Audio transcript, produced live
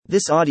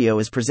This audio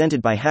is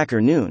presented by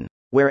Hacker Noon,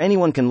 where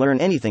anyone can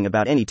learn anything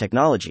about any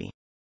technology.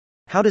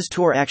 How does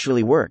Tor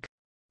actually work?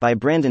 By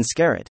Brandon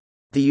Scarrett.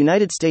 The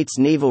United States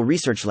Naval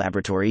Research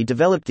Laboratory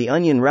developed the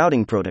Onion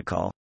Routing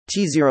Protocol,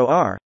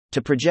 T0R,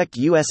 to project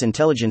U.S.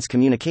 intelligence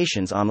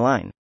communications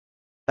online.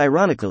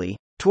 Ironically,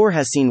 Tor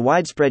has seen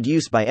widespread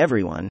use by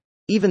everyone,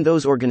 even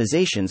those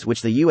organizations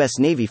which the U.S.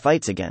 Navy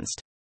fights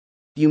against.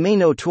 You may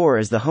know Tor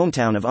as the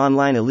hometown of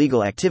online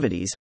illegal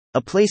activities,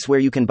 a place where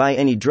you can buy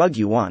any drug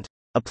you want,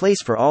 a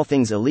place for all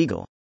things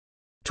illegal.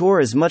 Tor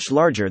is much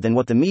larger than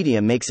what the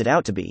media makes it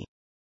out to be.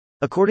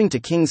 According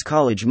to King's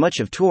College, much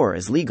of Tor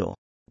is legal.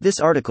 This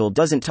article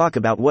doesn't talk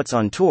about what's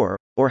on Tor,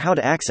 or how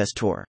to access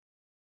Tor.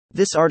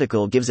 This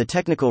article gives a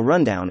technical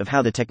rundown of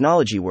how the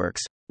technology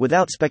works,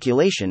 without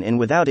speculation and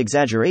without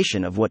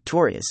exaggeration of what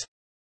Tor is.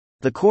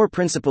 The core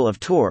principle of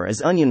Tor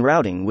is onion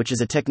routing, which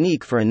is a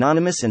technique for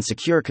anonymous and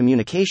secure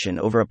communication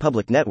over a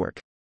public network.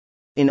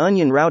 In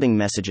onion routing,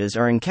 messages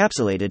are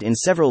encapsulated in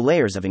several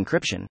layers of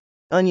encryption.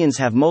 Onions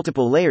have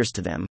multiple layers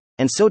to them,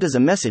 and so does a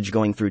message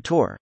going through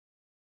Tor.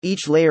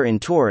 Each layer in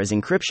Tor is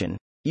encryption.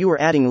 You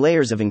are adding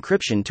layers of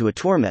encryption to a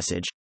Tor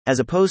message, as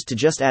opposed to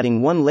just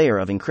adding one layer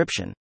of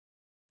encryption.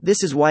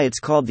 This is why it's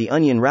called the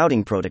Onion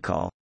Routing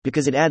Protocol,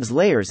 because it adds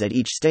layers at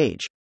each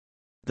stage.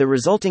 The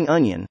resulting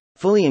onion,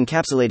 fully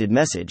encapsulated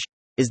message,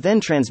 is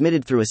then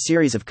transmitted through a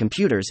series of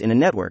computers in a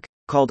network,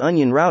 called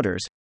onion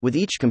routers, with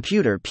each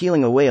computer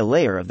peeling away a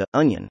layer of the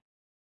onion.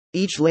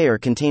 Each layer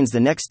contains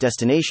the next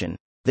destination,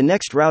 the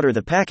next router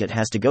the packet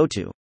has to go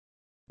to.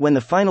 When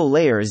the final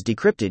layer is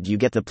decrypted, you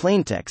get the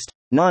plaintext,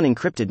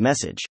 non-encrypted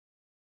message.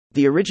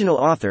 The original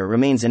author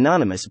remains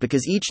anonymous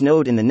because each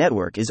node in the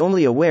network is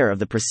only aware of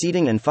the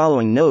preceding and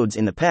following nodes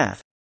in the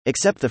path,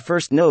 except the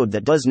first node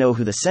that does know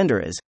who the sender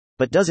is,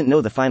 but doesn't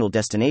know the final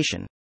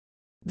destination.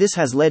 This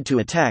has led to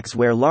attacks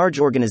where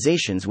large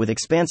organizations with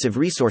expansive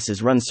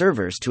resources run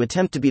servers to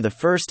attempt to be the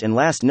first and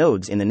last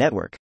nodes in the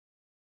network.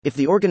 If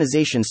the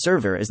organization's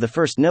server is the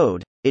first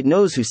node, it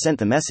knows who sent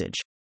the message.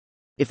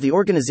 If the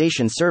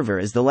organization server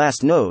is the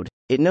last node,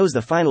 it knows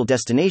the final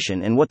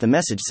destination and what the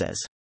message says.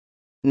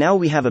 Now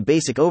we have a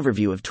basic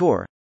overview of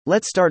Tor.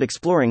 Let's start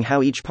exploring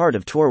how each part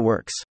of Tor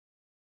works.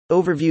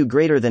 Overview.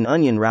 Greater than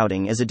onion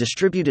routing is a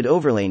distributed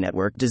overlay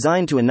network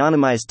designed to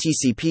anonymize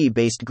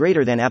TCP-based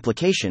greater than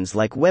applications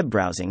like web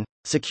browsing,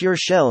 secure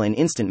shell, and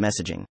instant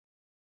messaging.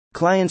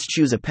 Clients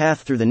choose a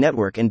path through the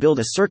network and build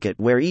a circuit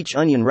where each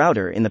onion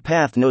router in the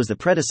path knows the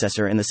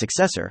predecessor and the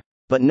successor,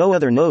 but no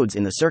other nodes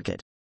in the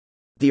circuit.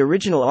 The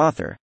original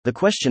author, the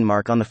question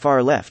mark on the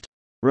far left,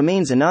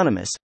 remains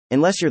anonymous,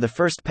 unless you're the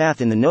first path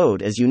in the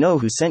node, as you know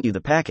who sent you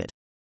the packet.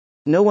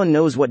 No one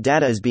knows what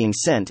data is being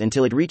sent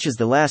until it reaches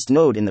the last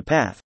node in the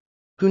path,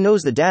 who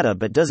knows the data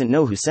but doesn't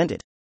know who sent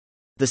it.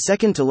 The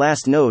second to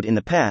last node in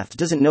the path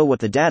doesn't know what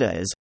the data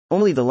is,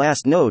 only the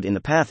last node in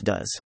the path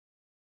does.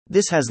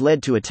 This has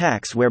led to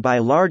attacks whereby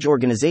large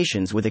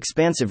organizations with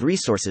expansive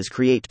resources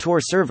create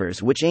Tor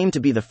servers which aim to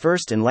be the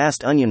first and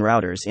last onion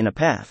routers in a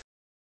path.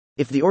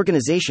 If the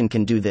organization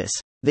can do this,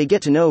 they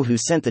get to know who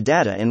sent the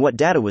data and what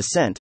data was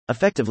sent,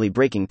 effectively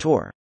breaking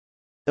Tor.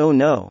 Oh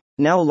no,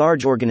 now a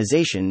large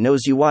organization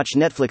knows you watch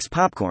Netflix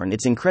popcorn.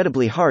 It's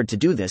incredibly hard to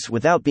do this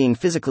without being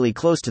physically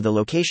close to the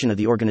location of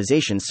the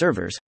organization's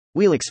servers.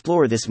 We'll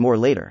explore this more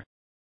later.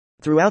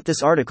 Throughout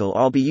this article,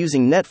 I'll be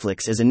using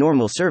Netflix as a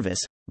normal service,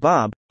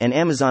 Bob, and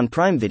Amazon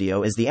Prime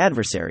Video as the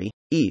adversary,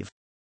 Eve.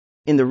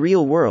 In the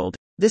real world,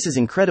 this is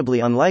incredibly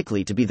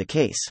unlikely to be the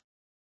case.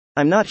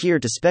 I'm not here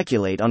to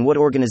speculate on what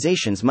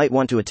organizations might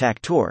want to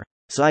attack Tor,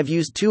 so I've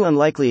used two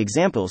unlikely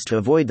examples to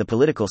avoid the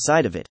political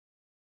side of it.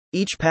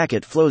 Each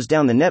packet flows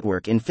down the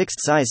network in fixed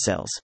size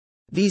cells.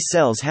 These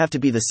cells have to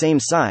be the same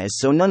size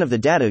so none of the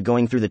data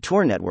going through the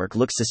Tor network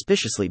looks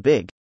suspiciously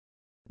big.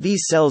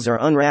 These cells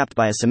are unwrapped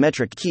by a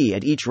symmetric key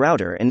at each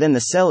router, and then the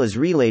cell is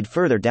relayed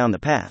further down the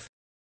path.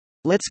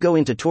 Let's go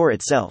into Tor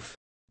itself.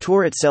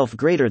 Tor itself.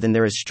 Greater than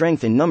there is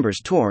strength in numbers.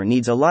 Tor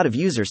needs a lot of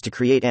users to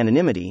create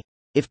anonymity.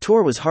 If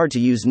Tor was hard to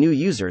use, new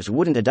users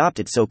wouldn't adopt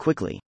it so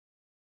quickly.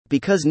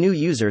 Because new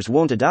users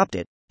won't adopt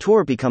it,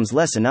 Tor becomes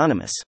less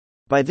anonymous.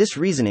 By this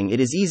reasoning, it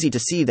is easy to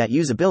see that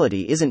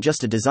usability isn't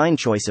just a design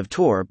choice of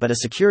Tor but a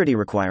security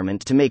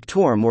requirement to make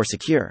Tor more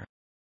secure.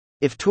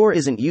 If Tor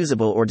isn't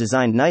usable or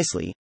designed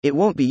nicely, it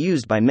won't be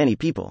used by many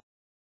people.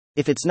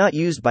 If it's not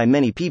used by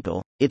many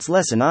people, it's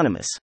less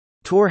anonymous.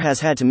 Tor has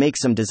had to make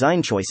some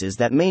design choices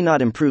that may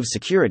not improve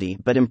security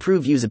but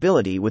improve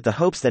usability, with the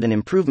hopes that an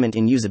improvement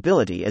in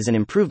usability is an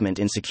improvement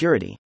in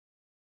security.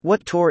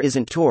 What Tor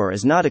isn't. Tor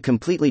is not a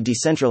completely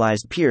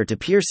decentralized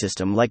peer-to-peer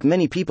system like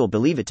many people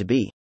believe it to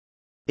be.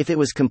 If it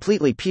was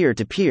completely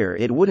peer-to-peer,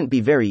 it wouldn't be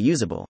very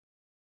usable.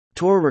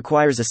 Tor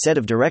requires a set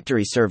of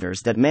directory servers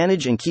that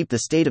manage and keep the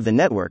state of the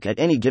network at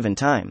any given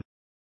time.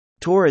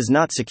 Tor is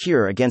not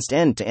secure against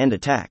end-to-end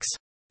attacks.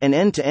 An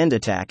end-to-end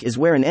attack is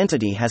where an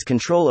entity has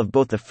control of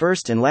both the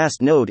first and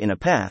last node in a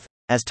path,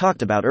 as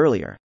talked about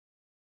earlier.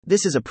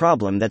 This is a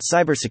problem that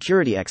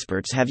cybersecurity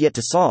experts have yet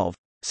to solve,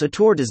 so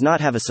Tor does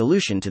not have a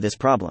solution to this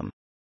problem.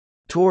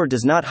 Tor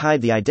does not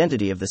hide the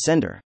identity of the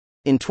sender.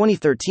 In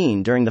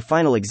 2013, during the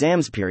final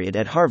exams period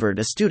at Harvard,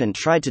 a student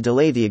tried to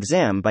delay the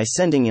exam by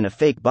sending in a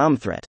fake bomb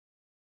threat.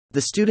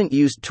 The student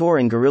used Tor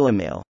and Gorilla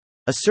Mail,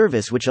 a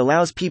service which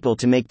allows people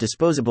to make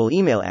disposable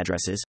email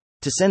addresses,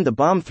 to send the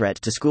bomb threat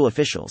to school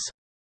officials.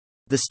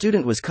 The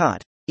student was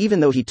caught, even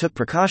though he took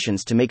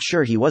precautions to make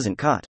sure he wasn't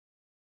caught.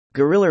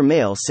 Gorilla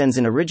Mail sends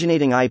an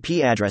originating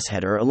IP address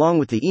header along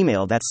with the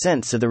email that's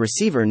sent so the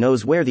receiver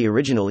knows where the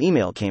original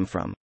email came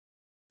from.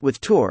 With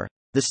Tor,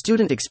 the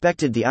student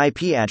expected the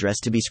IP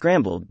address to be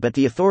scrambled, but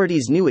the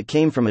authorities knew it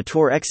came from a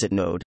Tor exit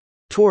node.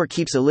 Tor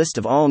keeps a list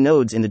of all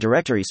nodes in the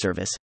directory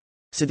service,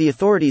 so the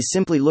authorities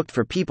simply looked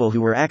for people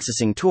who were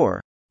accessing Tor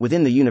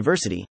within the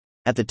university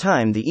at the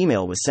time the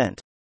email was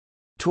sent.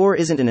 Tor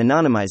isn't an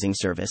anonymizing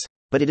service,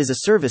 but it is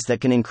a service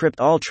that can encrypt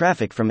all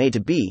traffic from A to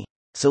B,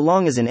 so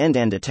long as an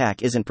end-to-end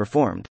attack isn't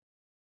performed.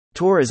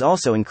 Tor is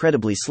also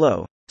incredibly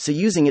slow, so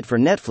using it for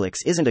Netflix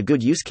isn't a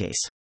good use case.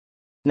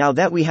 Now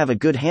that we have a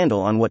good handle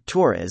on what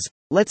Tor is,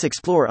 let's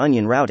explore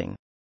onion routing.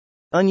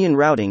 Onion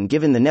routing.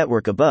 Given the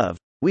network above,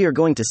 we are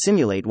going to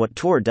simulate what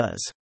Tor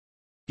does.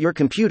 Your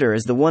computer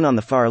is the one on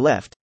the far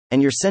left,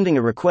 and you're sending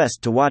a request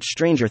to watch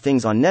Stranger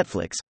Things on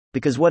Netflix,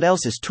 because what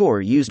else is Tor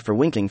used for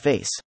winking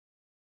face?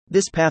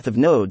 This path of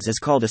nodes is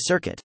called a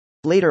circuit.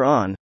 Later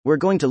on, we're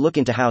going to look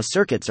into how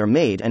circuits are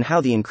made and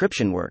how the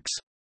encryption works.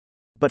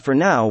 But for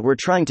now, we're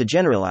trying to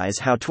generalize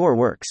how Tor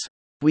works.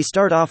 We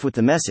start off with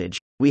the message,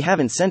 we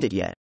haven't sent it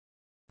yet.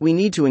 We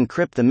need to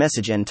encrypt the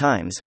message n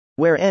times,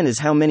 where n is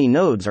how many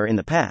nodes are in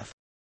the path.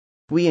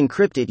 We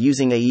encrypt it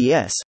using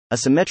AES, a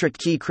symmetric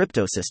key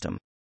crypto system.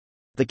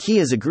 The key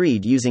is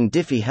agreed using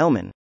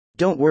Diffie-Hellman.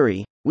 Don't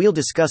worry, we'll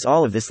discuss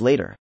all of this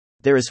later.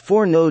 There is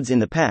 4 nodes in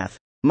the path,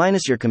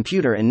 minus your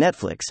computer and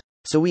Netflix,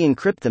 so we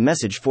encrypt the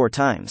message 4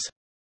 times.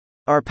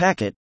 Our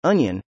packet,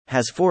 onion,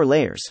 has 4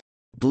 layers: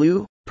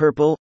 blue,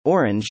 purple,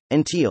 orange,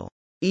 and teal.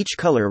 Each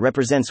color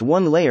represents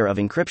 1 layer of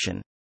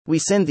encryption. We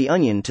send the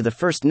onion to the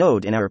first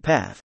node in our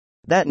path.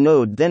 That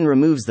node then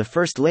removes the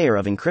first layer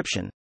of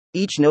encryption.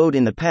 Each node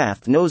in the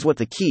path knows what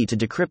the key to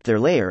decrypt their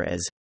layer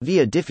is,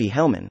 via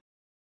Diffie-Hellman.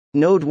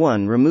 Node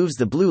 1 removes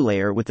the blue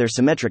layer with their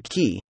symmetric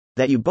key,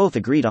 that you both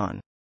agreed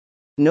on.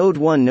 Node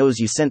 1 knows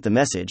you sent the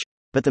message,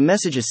 but the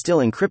message is still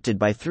encrypted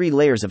by 3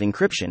 layers of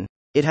encryption.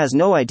 It has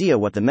no idea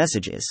what the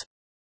message is.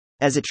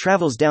 As it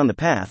travels down the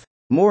path,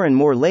 more and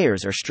more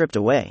layers are stripped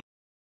away.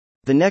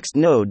 The next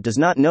node does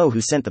not know who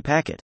sent the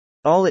packet.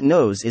 All it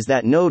knows is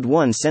that node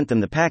 1 sent them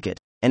the packet,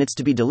 and it's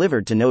to be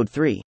delivered to node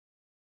 3.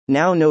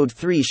 Now node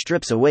 3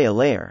 strips away a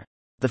layer.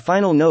 The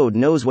final node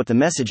knows what the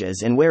message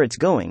is and where it's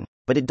going,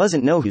 but it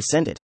doesn't know who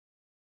sent it.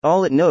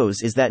 All it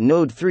knows is that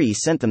node 3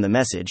 sent them the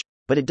message,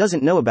 but it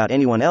doesn't know about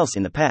anyone else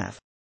in the path.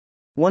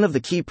 One of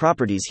the key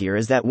properties here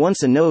is that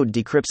once a node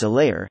decrypts a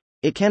layer,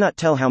 it cannot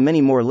tell how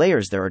many more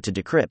layers there are to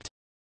decrypt.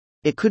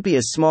 It could be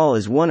as small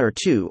as 1 or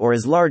 2 or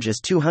as large as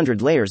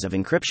 200 layers of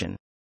encryption.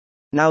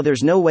 Now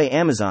there's no way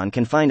Amazon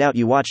can find out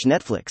you watch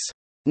Netflix.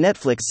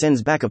 Netflix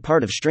sends back a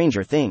part of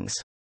Stranger Things.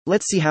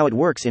 Let's see how it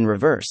works in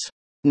reverse.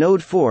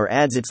 Node 4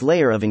 adds its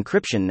layer of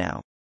encryption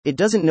now. It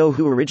doesn't know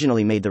who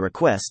originally made the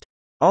request.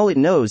 All it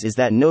knows is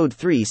that node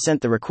 3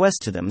 sent the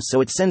request to them,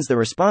 so it sends the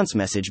response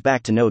message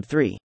back to node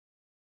 3.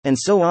 And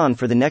so on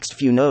for the next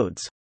few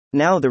nodes.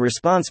 Now the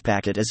response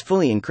packet is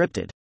fully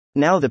encrypted.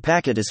 Now the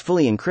packet is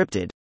fully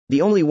encrypted.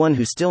 The only one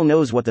who still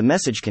knows what the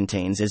message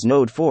contains is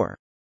node 4.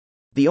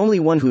 The only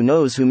one who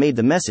knows who made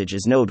the message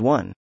is node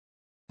 1.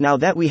 Now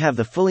that we have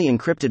the fully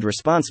encrypted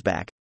response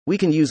back, we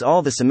can use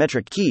all the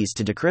symmetric keys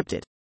to decrypt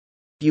it.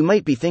 You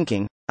might be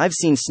thinking, I've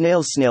seen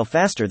snails snail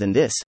faster than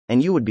this,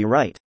 and you would be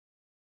right.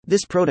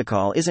 This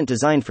protocol isn't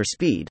designed for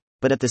speed,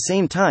 but at the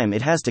same time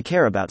it has to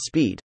care about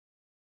speed.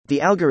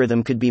 The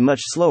algorithm could be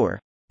much slower,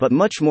 but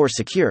much more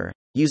secure,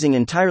 using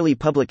entirely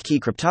public key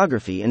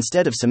cryptography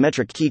instead of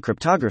symmetric key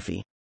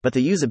cryptography, but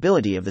the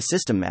usability of the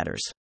system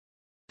matters.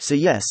 So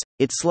yes,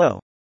 it's slow.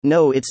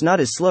 No, it's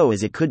not as slow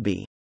as it could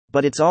be.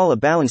 But it's all a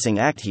balancing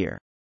act here.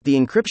 The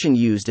encryption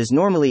used is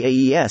normally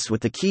AES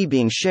with the key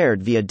being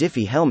shared via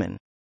Diffie-Hellman.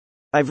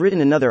 I've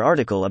written another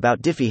article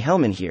about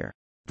Diffie-Hellman here.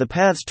 The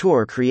paths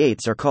Tor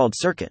creates are called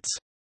circuits.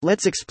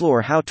 Let's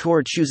explore how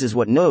Tor chooses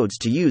what nodes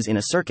to use in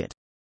a circuit.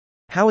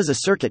 How is a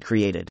circuit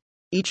created?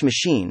 Each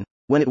machine,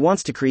 when it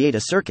wants to create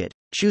a circuit,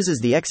 chooses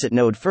the exit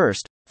node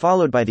first,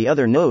 followed by the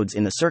other nodes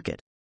in the circuit.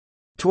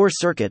 Tor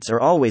circuits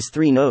are always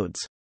 3 nodes.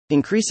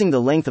 Increasing the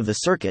length of the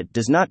circuit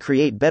does not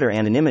create better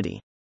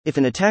anonymity. If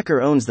an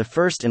attacker owns the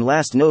first and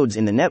last nodes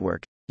in the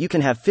network, you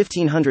can have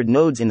 1500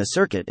 nodes in the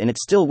circuit and it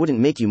still wouldn't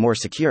make you more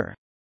secure.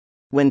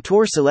 When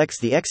Tor selects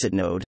the exit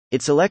node,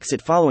 it selects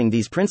it following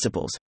these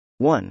principles.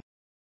 1.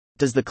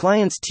 Does the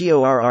client's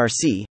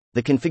TORRC,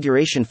 the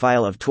configuration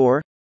file of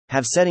Tor,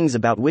 have settings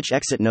about which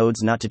exit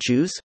nodes not to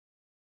choose?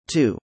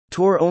 2.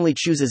 Tor only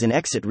chooses an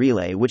exit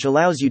relay which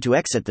allows you to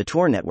exit the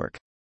Tor network.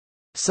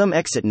 Some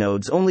exit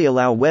nodes only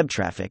allow web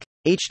traffic,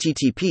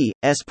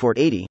 HTTP/S port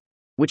 80,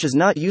 which is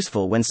not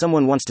useful when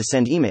someone wants to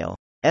send email,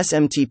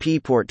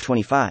 SMTP port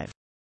 25.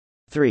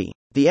 3.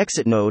 The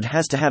exit node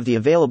has to have the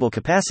available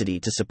capacity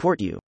to support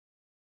you.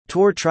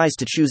 Tor tries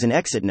to choose an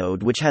exit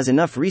node which has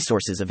enough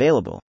resources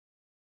available.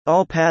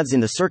 All paths in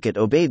the circuit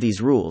obey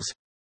these rules.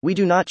 We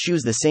do not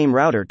choose the same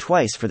router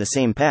twice for the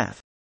same path.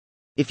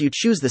 If you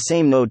choose the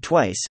same node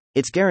twice,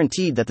 it's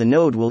guaranteed that the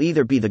node will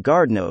either be the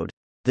guard node,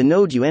 the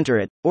node you enter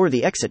at, or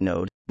the exit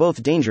node,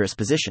 both dangerous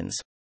positions.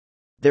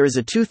 There is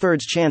a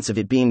 2/3 chance of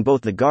it being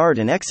both the guard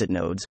and exit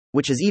nodes,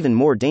 which is even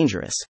more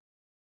dangerous.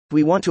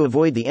 We want to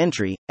avoid the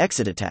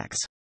entry-exit attacks.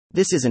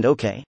 This isn't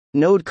okay.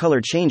 Node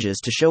color changes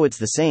to show it's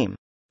the same.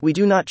 We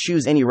do not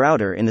choose any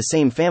router in the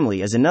same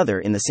family as another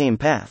in the same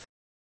path.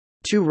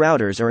 Two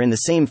routers are in the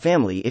same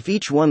family if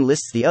each one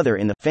lists the other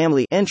in the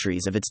family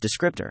entries of its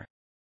descriptor.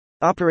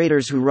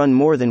 Operators who run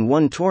more than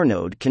one Tor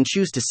node can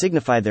choose to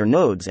signify their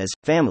nodes as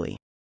family.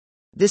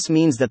 This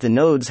means that the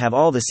nodes have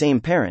all the same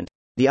parent,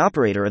 the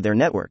operator of their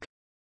network.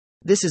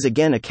 This is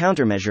again a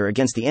countermeasure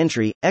against the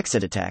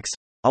entry-exit attacks,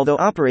 although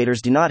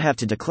operators do not have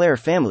to declare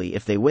family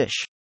if they wish.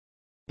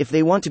 If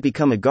they want to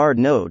become a guard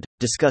node,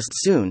 discussed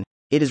soon,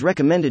 it is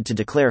recommended to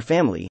declare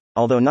family,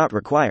 although not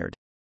required.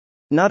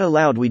 Not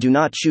allowed. We do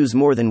not choose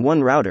more than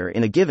one router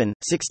in a given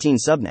 16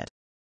 subnet.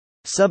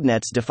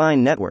 Subnets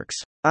define networks.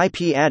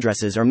 IP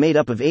addresses are made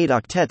up of 8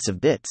 octets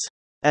of bits.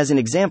 As an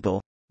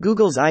example,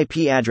 Google's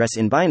IP address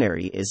in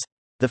binary is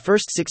the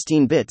first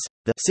 16 bits,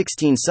 the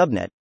 16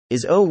 subnet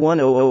is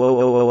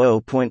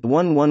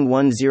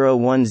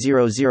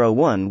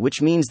 010000.111010001,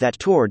 which means that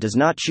Tor does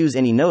not choose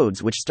any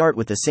nodes which start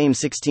with the same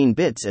 16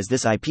 bits as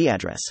this IP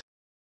address.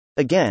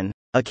 Again,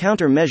 a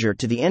countermeasure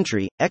to the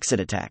entry-exit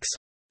attacks.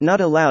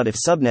 Not allowed. If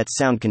subnets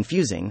sound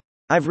confusing,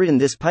 I've written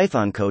this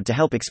Python code to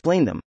help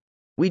explain them.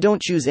 We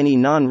don't choose any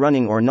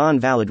non-running or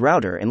non-valid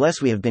router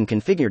unless we have been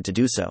configured to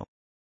do so.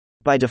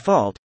 By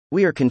default,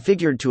 we are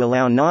configured to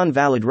allow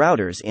non-valid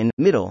routers in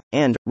middle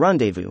and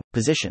rendezvous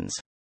positions.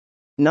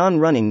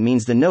 Non-running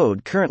means the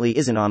node currently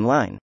isn't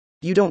online.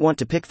 You don't want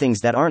to pick things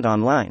that aren't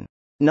online.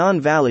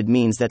 Non-valid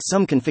means that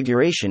some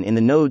configuration in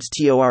the node's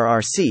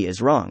TORRC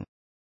is wrong.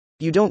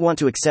 You don't want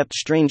to accept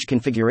strange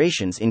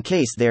configurations in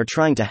case they are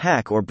trying to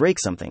hack or break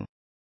something.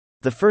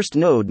 The first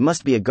node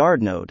must be a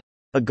guard node.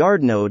 A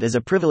guard node is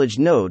a privileged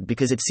node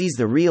because it sees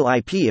the real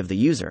IP of the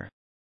user.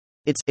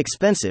 It's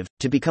expensive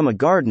to become a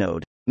guard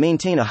node,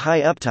 maintain a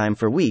high uptime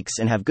for weeks,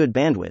 and have good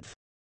bandwidth.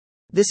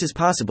 This is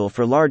possible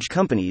for large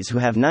companies who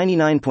have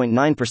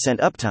 99.9%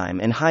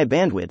 uptime and high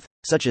bandwidth,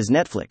 such as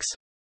Netflix.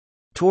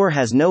 Tor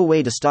has no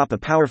way to stop a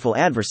powerful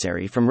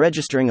adversary from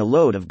registering a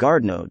load of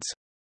guard nodes.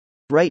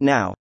 Right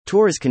now,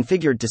 Tor is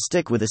configured to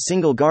stick with a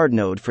single guard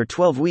node for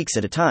 12 weeks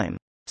at a time,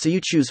 so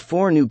you choose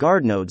 4 new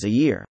guard nodes a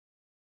year.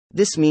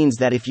 This means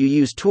that if you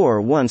use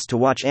Tor once to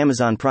watch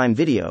Amazon Prime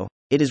Video,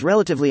 it is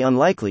relatively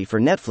unlikely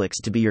for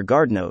Netflix to be your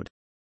guard node.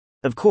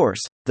 Of course,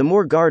 the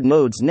more guard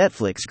nodes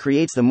Netflix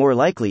creates, the more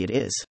likely it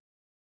is.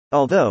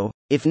 Although,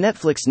 if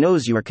Netflix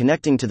knows you are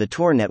connecting to the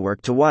Tor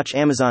network to watch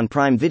Amazon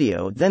Prime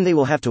Video, then they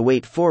will have to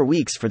wait 4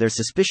 weeks for their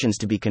suspicions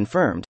to be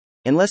confirmed,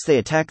 unless they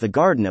attack the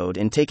guard node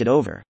and take it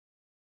over.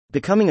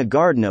 Becoming a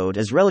guard node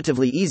is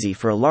relatively easy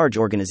for a large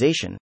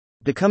organization.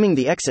 Becoming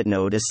the exit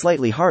node is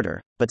slightly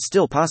harder, but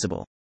still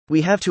possible.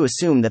 We have to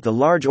assume that the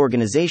large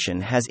organization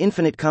has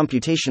infinite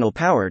computational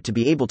power to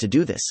be able to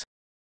do this.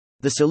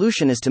 The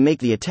solution is to make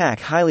the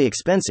attack highly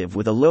expensive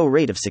with a low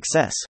rate of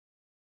success.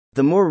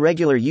 The more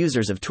regular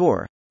users of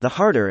Tor, the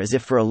harder is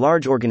it for a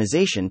large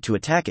organization to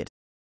attack it.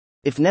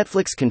 If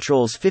Netflix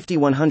controls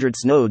 5100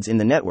 nodes in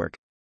the network,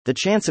 the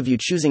chance of you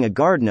choosing a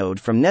guard node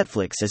from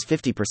Netflix is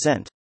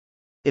 50%.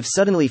 If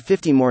suddenly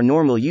 50 more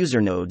normal user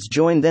nodes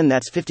join, then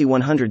that's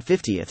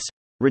 5150ths,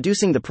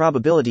 reducing the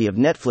probability of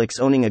Netflix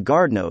owning a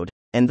guard node,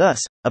 and thus,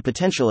 a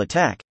potential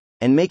attack,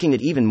 and making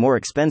it even more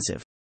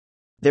expensive.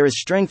 There is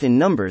strength in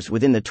numbers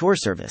within the Tor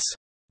service.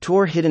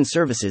 Tor hidden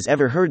services.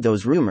 Ever heard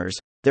those rumors?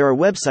 There are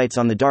websites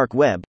on the dark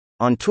web,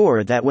 on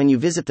Tor, that when you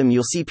visit them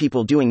you'll see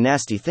people doing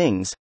nasty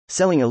things,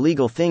 selling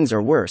illegal things,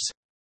 or worse.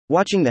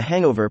 Watching The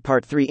Hangover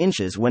Part 3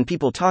 inches. When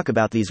people talk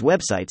about these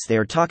websites, they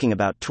are talking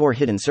about Tor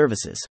hidden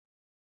services.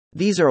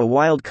 These are a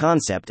wild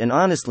concept and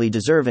honestly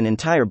deserve an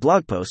entire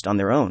blog post on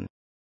their own.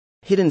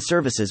 Hidden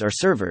services are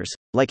servers,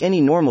 like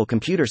any normal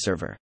computer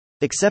server.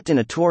 Except in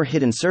a Tor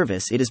hidden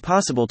service, it is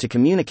possible to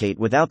communicate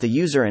without the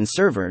user and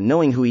server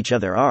knowing who each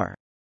other are.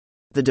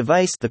 The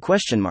device, the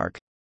question mark,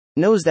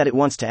 knows that it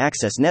wants to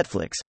access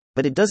Netflix,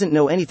 but it doesn't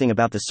know anything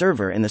about the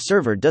server, and the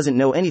server doesn't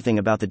know anything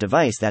about the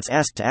device that's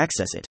asked to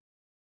access it.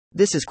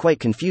 This is quite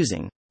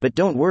confusing, but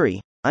don't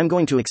worry, I'm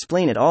going to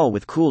explain it all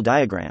with cool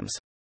diagrams.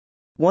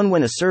 1.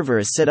 When a server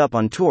is set up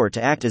on Tor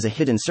to act as a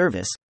hidden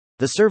service,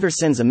 the server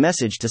sends a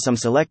message to some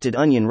selected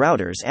onion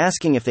routers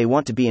asking if they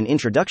want to be an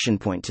introduction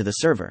point to the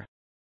server.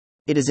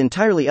 It is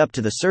entirely up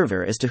to the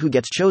server as to who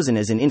gets chosen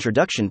as an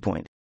introduction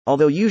point,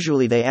 although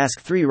usually they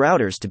ask 3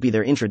 routers to be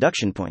their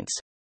introduction points.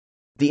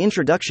 The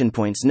introduction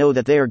points know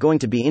that they are going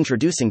to be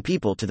introducing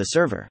people to the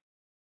server.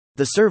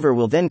 The server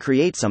will then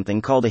create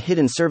something called a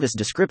hidden service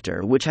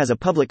descriptor, which has a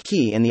public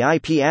key and the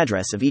IP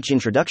address of each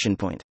introduction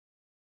point.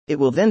 It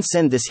will then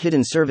send this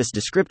hidden service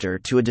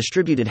descriptor to a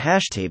distributed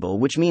hash table,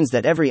 which means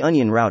that every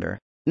onion router,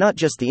 not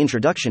just the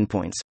introduction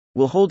points,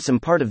 will hold some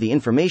part of the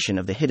information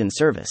of the hidden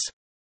service.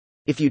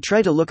 If you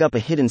try to look up a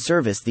hidden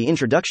service, the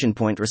introduction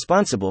point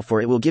responsible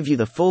for it will give you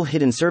the full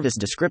hidden service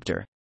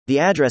descriptor, the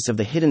address of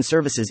the hidden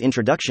service's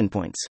introduction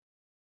points.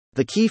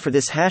 The key for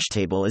this hash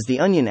table is the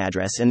onion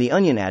address, and the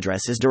onion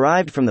address is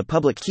derived from the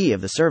public key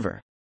of the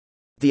server.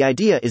 The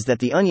idea is that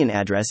the onion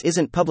address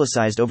isn't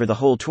publicized over the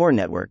whole Tor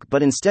network,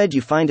 but instead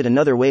you find it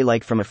another way,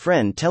 like from a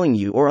friend telling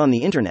you or on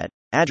the internet,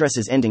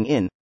 addresses ending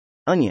in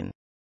onion.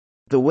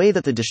 The way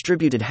that the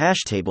distributed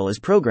hash table is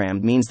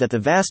programmed means that the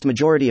vast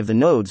majority of the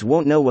nodes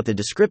won't know what the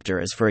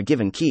descriptor is for a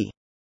given key.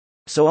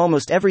 So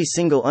almost every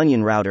single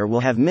onion router will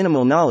have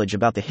minimal knowledge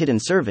about the hidden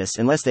service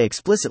unless they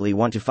explicitly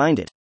want to find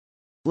it.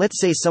 Let's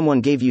say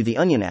someone gave you the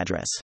onion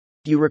address.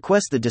 You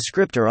request the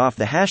descriptor off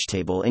the hash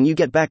table and you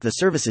get back the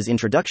service's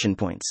introduction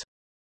points.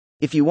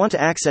 If you want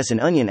to access an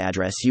onion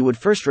address, you would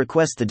first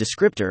request the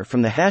descriptor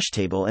from the hash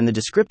table, and the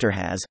descriptor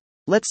has,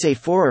 let's say,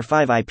 4 or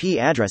 5 IP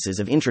addresses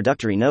of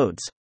introductory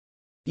nodes.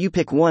 You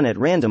pick one at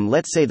random,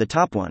 let's say the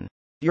top one.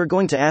 You're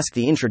going to ask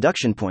the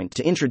introduction point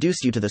to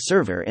introduce you to the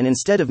server, and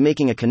instead of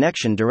making a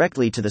connection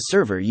directly to the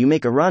server, you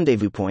make a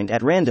rendezvous point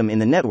at random in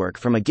the network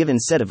from a given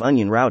set of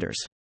onion routers.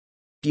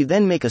 You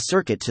then make a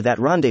circuit to that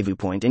rendezvous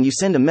point and you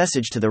send a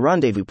message to the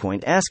rendezvous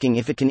point asking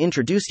if it can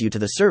introduce you to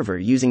the server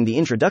using the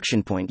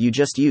introduction point you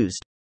just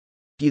used.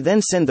 You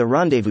then send the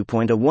rendezvous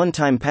point a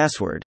one-time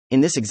password. In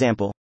this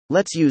example,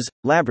 let's use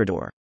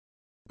Labrador.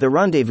 The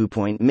rendezvous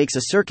point makes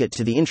a circuit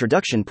to the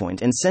introduction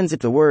point and sends it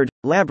the word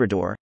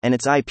Labrador and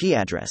its IP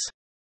address.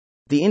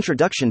 The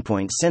introduction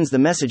point sends the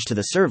message to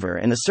the server,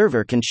 and the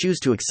server can choose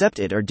to accept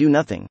it or do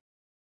nothing.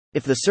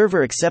 If the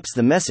server accepts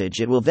the message,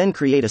 it will then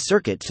create a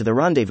circuit to the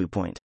rendezvous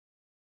point.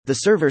 The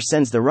server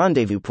sends the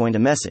rendezvous point a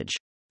message.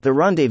 The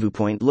rendezvous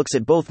point looks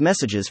at both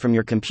messages from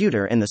your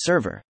computer and the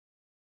server.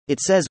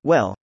 It says,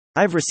 well,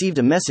 I've received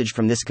a message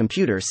from this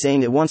computer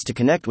saying it wants to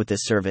connect with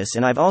this service,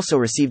 and I've also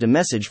received a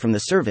message from the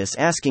service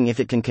asking if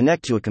it can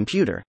connect to a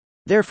computer.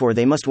 Therefore,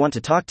 they must want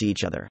to talk to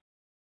each other.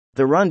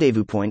 The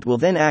rendezvous point will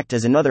then act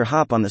as another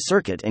hop on the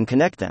circuit and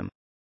connect them.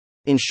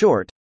 In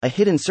short, a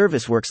hidden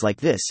service works like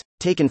this,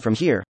 taken from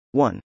here.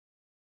 1.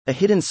 A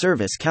hidden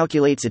service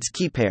calculates its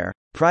key pair,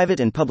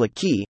 private and public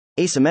key,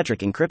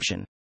 asymmetric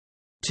encryption.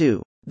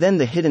 2. Then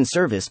the hidden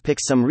service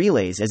picks some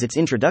relays as its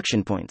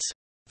introduction points.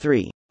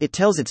 3. It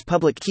tells its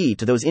public key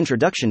to those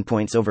introduction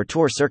points over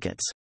Tor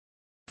circuits.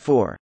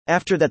 4.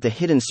 After that, the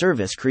hidden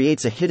service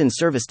creates a hidden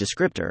service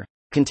descriptor,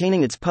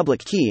 containing its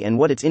public key and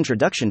what its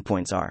introduction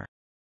points are.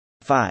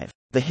 5.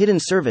 The hidden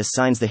service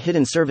signs the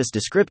hidden service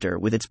descriptor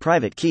with its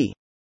private key.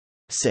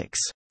 6.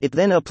 It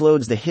then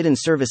uploads the hidden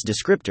service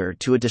descriptor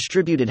to a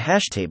distributed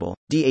hash table,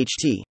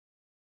 DHT.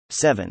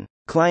 7.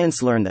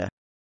 Clients learn the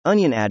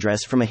onion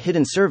address from a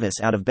hidden service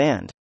out of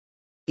band.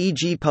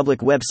 E.g., public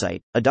website,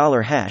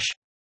 $hash.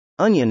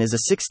 Onion is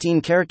a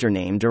 16-character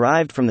name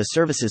derived from the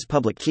service's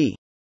public key.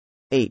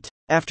 8.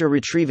 After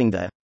retrieving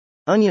the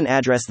onion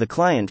address, the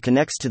client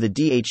connects to the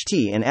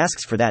DHT and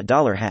asks for that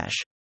 $hash.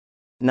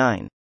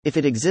 9. If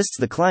it exists,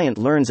 the client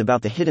learns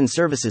about the hidden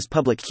service's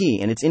public key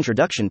and its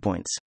introduction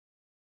points.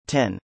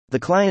 10. The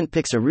client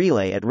picks a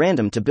relay at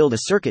random to build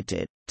a circuit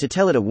to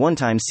tell it a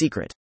one-time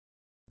secret.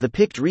 The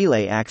picked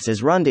relay acts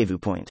as rendezvous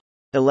point.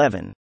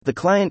 11. The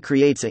client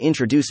creates a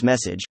introduce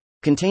message,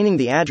 containing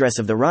the address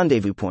of the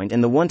rendezvous point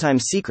and the one-time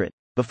secret,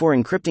 before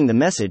encrypting the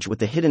message with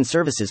the hidden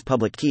service's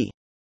public key.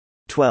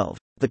 12.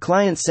 The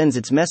client sends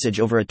its message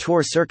over a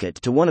Tor circuit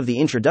to one of the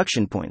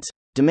introduction points,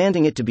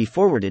 demanding it to be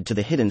forwarded to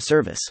the hidden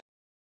service.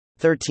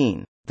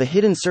 13. The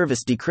hidden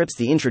service decrypts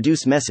the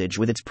introduce message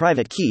with its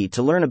private key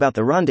to learn about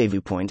the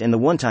rendezvous point and the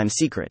one-time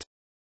secret.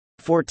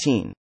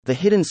 14. The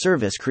hidden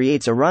service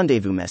creates a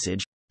rendezvous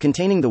message,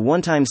 containing the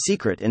one-time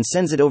secret and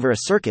sends it over a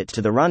circuit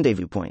to the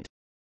rendezvous point.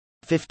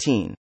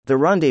 15. The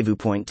rendezvous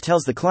point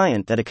tells the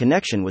client that a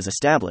connection was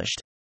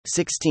established.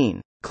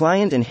 16.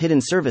 Client and hidden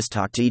service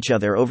talk to each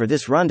other over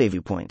this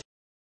rendezvous point.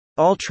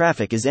 All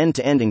traffic is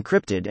end-to-end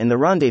encrypted and the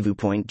rendezvous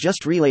point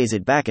just relays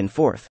it back and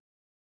forth.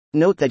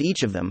 Note that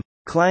each of them,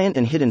 client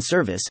and hidden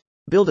service,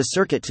 build a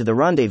circuit to the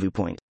rendezvous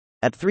point.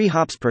 At 3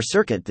 hops per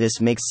circuit,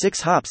 this makes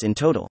 6 hops in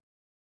total.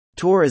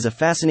 Tor is a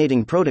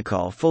fascinating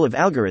protocol full of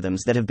algorithms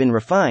that have been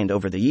refined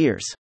over the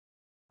years.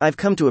 I've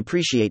come to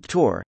appreciate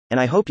Tor, and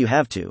I hope you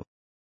have too.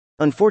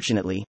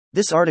 Unfortunately,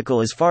 this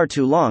article is far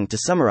too long to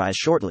summarize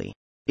shortly.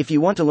 If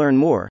you want to learn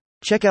more,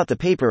 check out the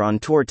paper on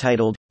Tor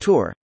titled,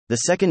 Tor, the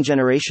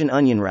Second-Generation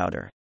Onion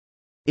Router.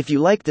 If you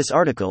like this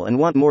article and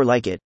want more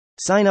like it,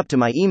 sign up to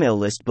my email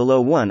list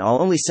below.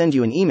 I'll only send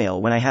you an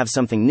email when I have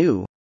something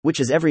new, which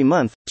is every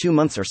month, 2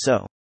 months or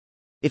so.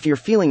 If you're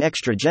feeling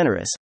extra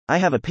generous, I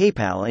have a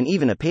PayPal and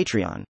even a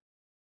Patreon.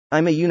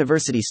 I'm a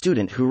university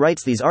student who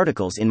writes these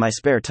articles in my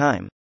spare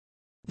time.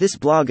 This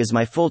blog is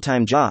my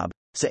full-time job,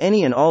 so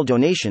any and all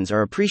donations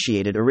are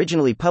appreciated.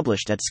 Originally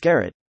published at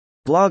Scarrett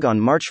blog on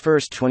March 1,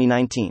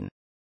 2019.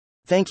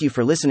 Thank you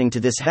for listening to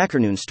this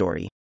HackerNoon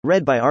story,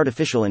 read by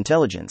Artificial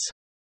Intelligence.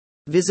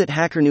 Visit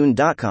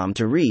hackerNoon.com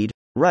to read,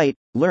 write,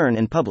 learn,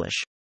 and publish.